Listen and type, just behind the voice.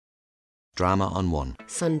Drama on One.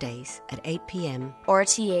 Sundays at 8 p.m.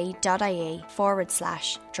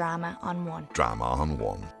 rte.ie/drama on one. Drama on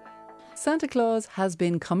One. Santa Claus has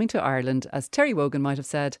been coming to Ireland, as Terry Wogan might have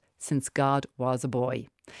said, since God was a boy.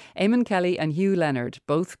 Eamonn Kelly and Hugh Leonard,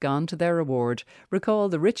 both gone to their reward, recall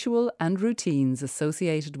the ritual and routines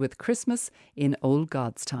associated with Christmas in old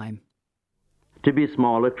God's time. To be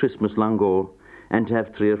small at Christmas long ago and to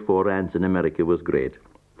have 3 or 4 aunts in America was great.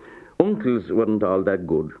 Uncles weren't all that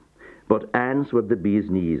good, but aunts were the bee's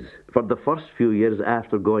knees for the first few years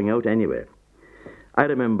after going out anyway. I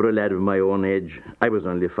remember a lad of my own age, I was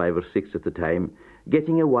only 5 or 6 at the time,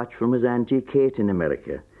 getting a watch from his Auntie Kate in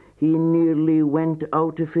America. He nearly went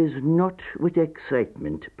out of his nut with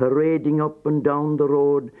excitement, parading up and down the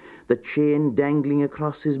road, the chain dangling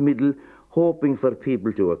across his middle, hoping for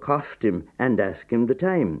people to accost him and ask him the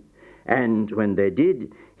time. And when they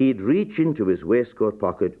did, he'd reach into his waistcoat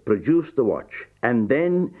pocket, produce the watch, and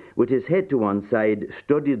then, with his head to one side,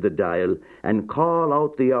 study the dial and call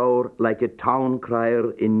out the hour like a town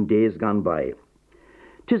crier in days gone by.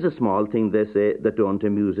 'Tis a small thing, they say, that don't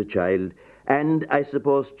amuse a child, and I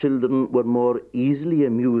suppose children were more easily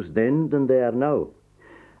amused then than they are now.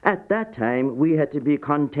 At that time, we had to be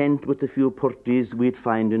content with the few purties we'd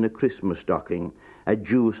find in a Christmas stocking, a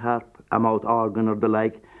Jew's harp, a mouth organ or the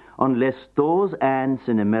like, unless those aunts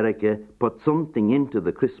in America put something into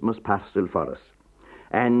the Christmas parcel for us.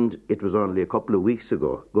 And it was only a couple of weeks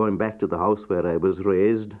ago, going back to the house where I was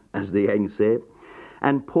raised, as the young say,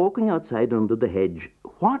 and poking outside under the hedge,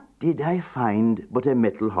 what did I find but a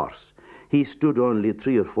metal horse? He stood only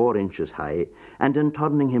 3 or 4 inches high, and in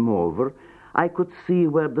turning him over, I could see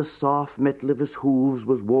where the soft metal of his hooves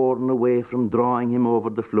was worn away from drawing him over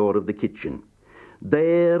the floor of the kitchen.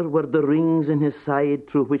 There were the rings in his side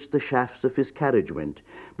through which the shafts of his carriage went,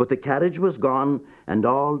 but the carriage was gone, and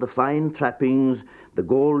all the fine trappings, the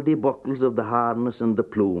goldy buckles of the harness and the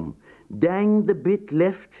plume. Dang the bit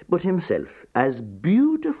left but himself, as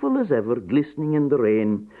beautiful as ever, glistening in the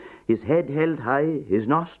rain, his head held high, his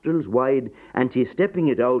nostrils wide, and he stepping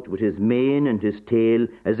it out with his mane and his tail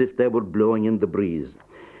as if they were blowing in the breeze.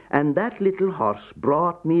 And that little horse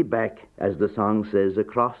brought me back, as the song says,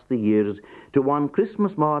 across the years, to one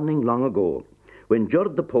Christmas morning long ago, when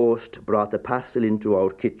Jord the post brought a parcel into our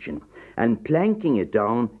kitchen, and planking it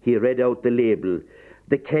down, he read out the label,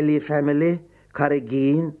 "The Kelly family,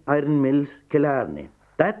 Carrigeen, Iron Mills, Killarney."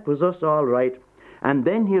 That was us all right. And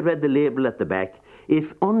then he read the label at the back,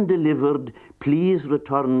 "If undelivered, please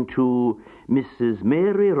return to Mrs.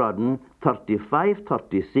 Mary Rodden,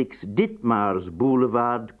 3536 Ditmars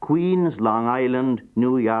Boulevard, Queens, Long Island,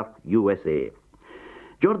 New York, USA."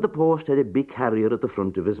 Jord the post had a big carrier at the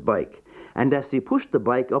front of his bike, and as he pushed the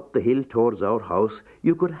bike up the hill towards our house,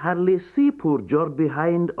 you could hardly see poor Jord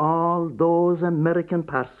behind all those American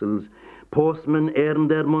parcels. Postmen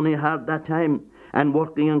earned their money hard that time, and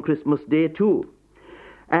working on Christmas Day too.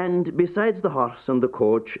 And besides the horse and the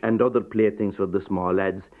coach and other playthings for the small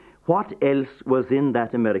lads, what else was in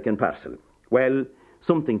that American parcel? Well,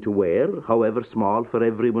 something to wear, however small, for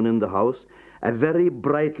everyone in the house. A very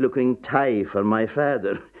bright-looking tie for my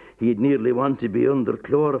father. He'd nearly want to be under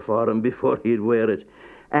chloroform before he'd wear it.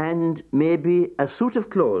 And maybe a suit of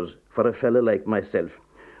clothes for a fellow like myself.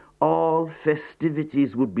 All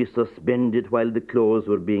festivities would be suspended while the clothes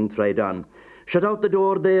were being tried on. "Shut out the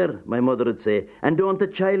door there," my mother would say, "and don't the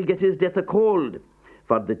child get his death of cold."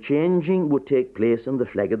 For the changing would take place on the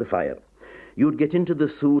flag of the fire. You'd get into the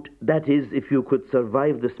suit, that is, if you could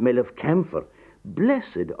survive the smell of camphor.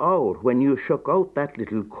 Blessed hour when you shook out that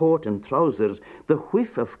little coat and trousers, the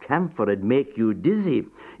whiff of camphor would make you dizzy.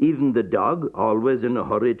 Even the dog, always in a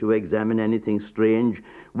hurry to examine anything strange,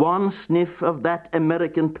 one sniff of that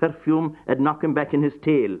American perfume would knock him back in his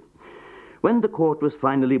tail. When the coat was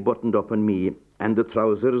finally buttoned up on me, and the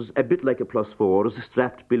trousers, a bit like a +4s,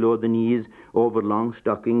 strapped below the knees over long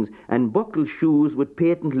stockings, and buckled shoes with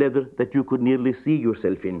patent leather that you could nearly see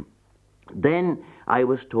yourself in, then I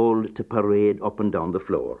was told to parade up and down the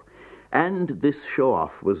floor. And this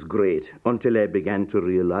show-off was great, until I began to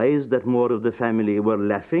realize that more of the family were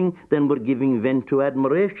laughing than were giving vent to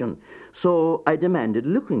admiration. So I demanded a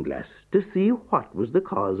looking-glass to see what was the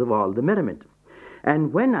cause of all the merriment.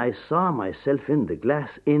 And when I saw myself in the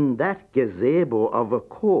glass, in that gazebo of a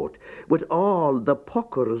coat, with all the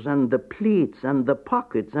puckers and the pleats and the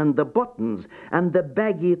pockets and the buttons and the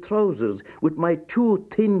baggy trousers, with my 2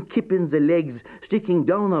 thin kippins of legs sticking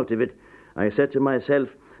down out of it, I said to myself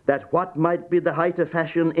that what might be the height of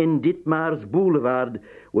fashion in Ditmars Boulevard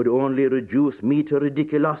would only reduce me to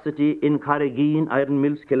ridiculosity in Carrigeen, Iron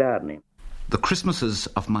Mills, Killarney. The Christmases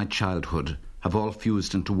of my childhood have all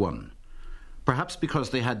fused into one. perhaps because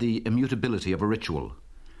they had the immutability of a ritual.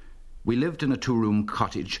 We lived in a 2-room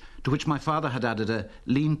cottage to which my father had added a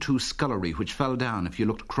lean-to scullery which fell down if you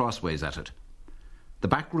looked crossways at it. The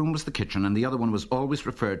back room was the kitchen, and the other one was always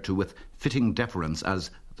referred to with fitting deference as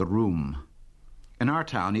the room. In our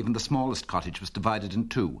town, even the smallest cottage was divided in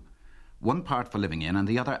 2, one part for living in and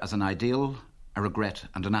the other as an ideal, a regret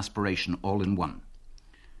and an aspiration all in one.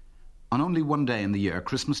 On only one day in the year,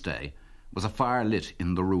 Christmas Day, was a fire lit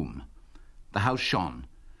in the room. The house shone.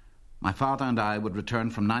 My father and I would return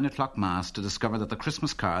from 9 o'clock Mass to discover that the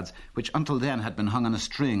Christmas cards, which until then had been hung on a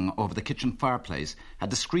string over the kitchen fireplace, had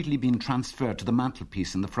discreetly been transferred to the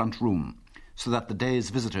mantelpiece in the front room, so that the day's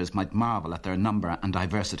visitors might marvel at their number and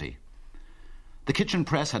diversity. The kitchen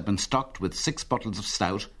press had been stocked with 6 bottles of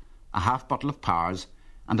stout, a half bottle of Powers,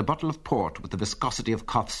 and a bottle of port with the viscosity of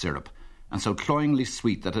cough syrup, and so cloyingly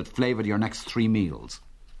sweet that it flavoured your next 3 meals.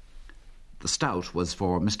 The stout was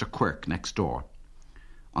for Mr. Quirk next door.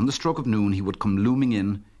 On the stroke of noon he would come looming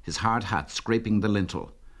in, his hard hat scraping the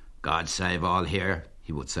lintel. "God save all here,"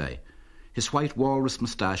 he would say. His white walrus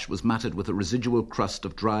moustache was matted with a residual crust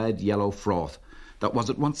of dried yellow froth that was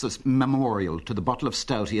at once a memorial to the bottle of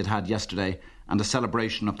stout he had had yesterday and a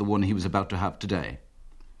celebration of the one he was about to have today.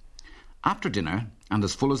 After dinner, and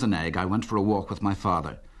as full as an egg, I went for a walk with my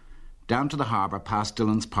father, down to the harbour past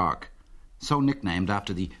Dillon's Park, so nicknamed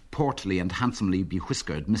after the portly and handsomely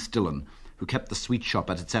bewhiskered Miss Dillon, who kept the sweet shop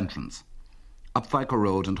at its entrance, up Vicar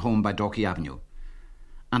Road and home by Dalkey Avenue.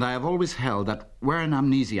 And I have always held that were an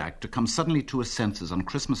amnesiac to come suddenly to his senses on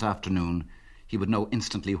Christmas afternoon, he would know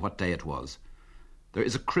instantly what day it was. There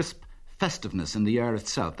is a crisp festiveness in the air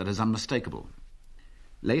itself that is unmistakable.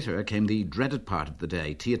 Later came the dreaded part of the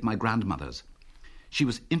day, tea at my grandmother's. She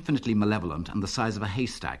was infinitely malevolent and the size of a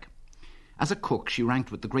haystack. As a cook, she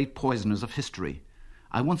ranked with the great poisoners of history.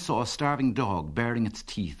 I once saw a starving dog baring its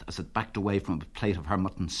teeth as it backed away from a plate of her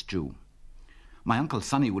mutton stew. My Uncle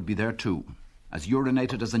Sonny would be there too, as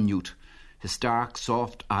urinated as a newt, his stark,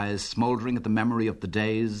 soft eyes smouldering at the memory of the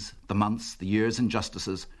days, the months, the years'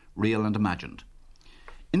 injustices, real and imagined.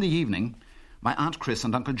 In the evening, my Aunt Chris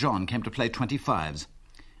and Uncle John came to play 25s,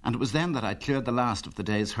 and it was then that I cleared the last of the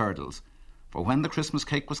day's hurdles, for when the Christmas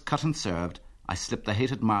cake was cut and served, I slipped the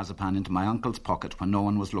hated marzipan into my uncle's pocket when no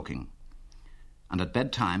one was looking. And at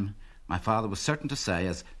bedtime, my father was certain to say,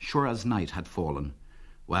 as sure as night had fallen,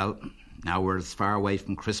 "Well, now we're as far away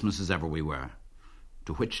from Christmas as ever we were."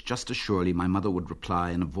 To which, just as surely, my mother would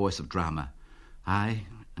reply in a voice of drama, "Aye,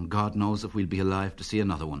 and God knows if we'll be alive to see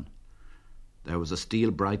another one." There was a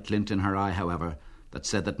steel bright glint in her eye, however, that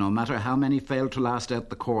said that no matter how many failed to last out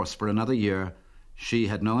the course for another year, she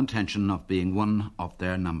had no intention of being one of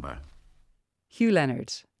their number. Hugh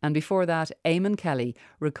Leonard, and before that, Eamonn Kelly,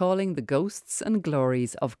 recalling the ghosts and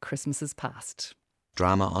glories of Christmases past.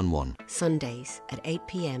 Drama on One. Sundays at 8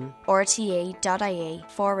 p.m. rte.ie/drama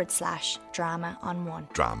on one.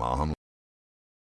 Drama on